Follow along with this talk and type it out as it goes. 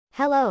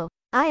Hello,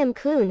 I am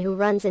Kuhn who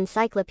runs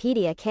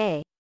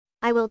Encyclopedia-K.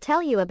 I will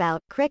tell you about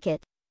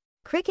cricket.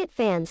 Cricket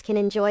fans can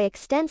enjoy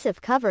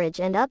extensive coverage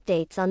and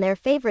updates on their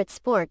favorite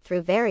sport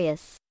through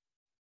various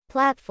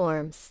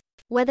platforms.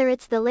 Whether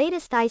it's the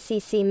latest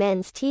ICC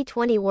Men's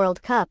T20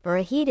 World Cup or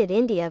a heated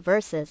India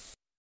vs.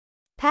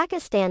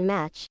 Pakistan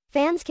match,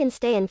 fans can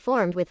stay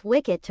informed with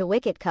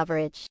wicket-to-wicket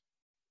coverage.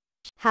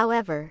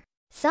 However,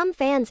 some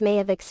fans may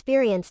have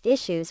experienced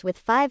issues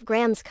with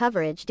 5G's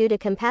coverage due to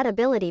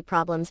compatibility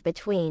problems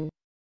between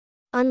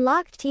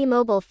unlocked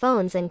T-Mobile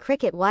phones and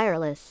Cricket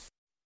Wireless.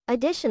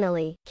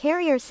 Additionally,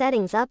 carrier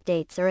settings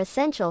updates are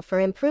essential for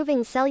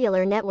improving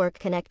cellular network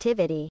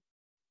connectivity.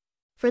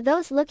 For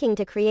those looking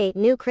to create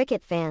new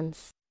cricket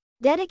fans,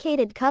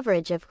 dedicated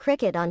coverage of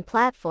cricket on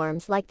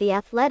platforms like The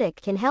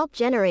Athletic can help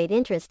generate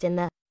interest in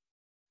the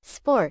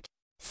sport.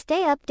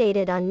 Stay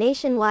updated on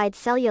nationwide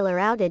cellular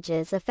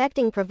outages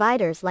affecting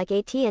providers like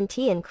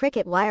AT&T and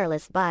Cricket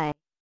Wireless by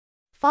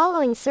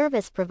following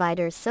service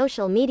providers'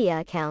 social media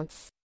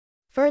accounts.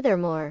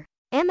 Furthermore,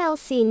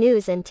 MLC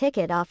News and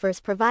Ticket offers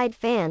provide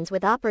fans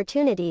with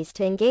opportunities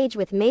to engage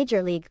with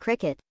Major League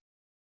Cricket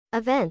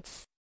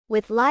events,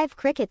 with live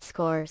cricket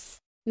scores,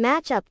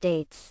 match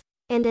updates,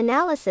 and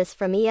analysis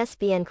from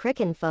ESPN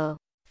Cricinfo.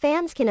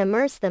 Fans can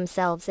immerse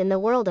themselves in the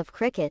world of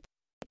cricket.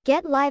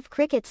 Get live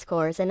cricket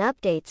scores and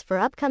updates for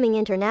upcoming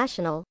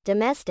international,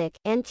 domestic,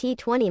 and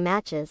T20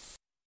 matches.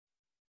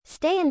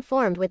 Stay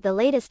informed with the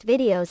latest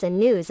videos and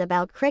news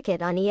about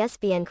cricket on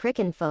ESPN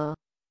Cricinfo.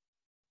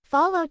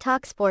 Follow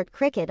TalkSport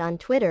Cricket on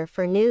Twitter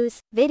for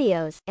news,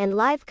 videos, and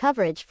live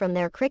coverage from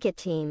their cricket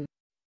team.